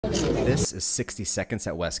This is 60 Seconds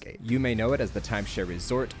at Westgate. You may know it as the timeshare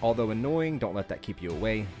resort. Although annoying, don't let that keep you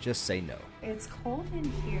away. Just say no. It's cold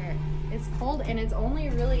in here. It's cold and it's only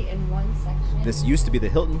really in one section. This used to be the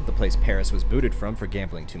Hilton, the place Paris was booted from for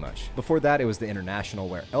gambling too much. Before that, it was the International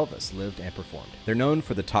where Elvis lived and performed. They're known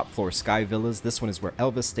for the top floor sky villas. This one is where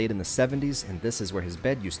Elvis stayed in the 70s, and this is where his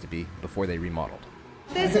bed used to be before they remodeled.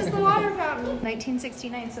 This is the water fountain.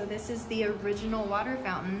 1969, so this is the original water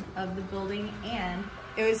fountain of the building, and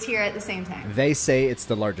it was here at the same time. They say it's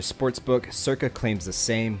the largest sports book. Circa claims the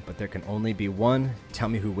same, but there can only be one. Tell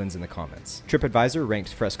me who wins in the comments. TripAdvisor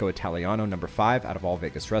ranked Fresco Italiano number 5 out of all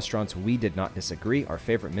Vegas restaurants. We did not disagree. Our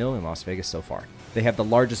favorite meal in Las Vegas so far. They have the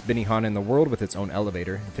largest Benihana in the world with its own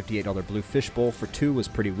elevator. A $58 blue fish bowl for 2 was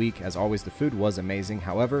pretty weak. As always, the food was amazing.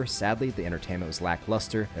 However, sadly, the entertainment was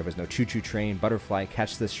lackluster. There was no choo-choo train, butterfly,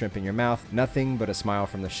 catch this shrimp in your mouth. Nothing but a smile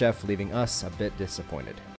from the chef, leaving us a bit disappointed.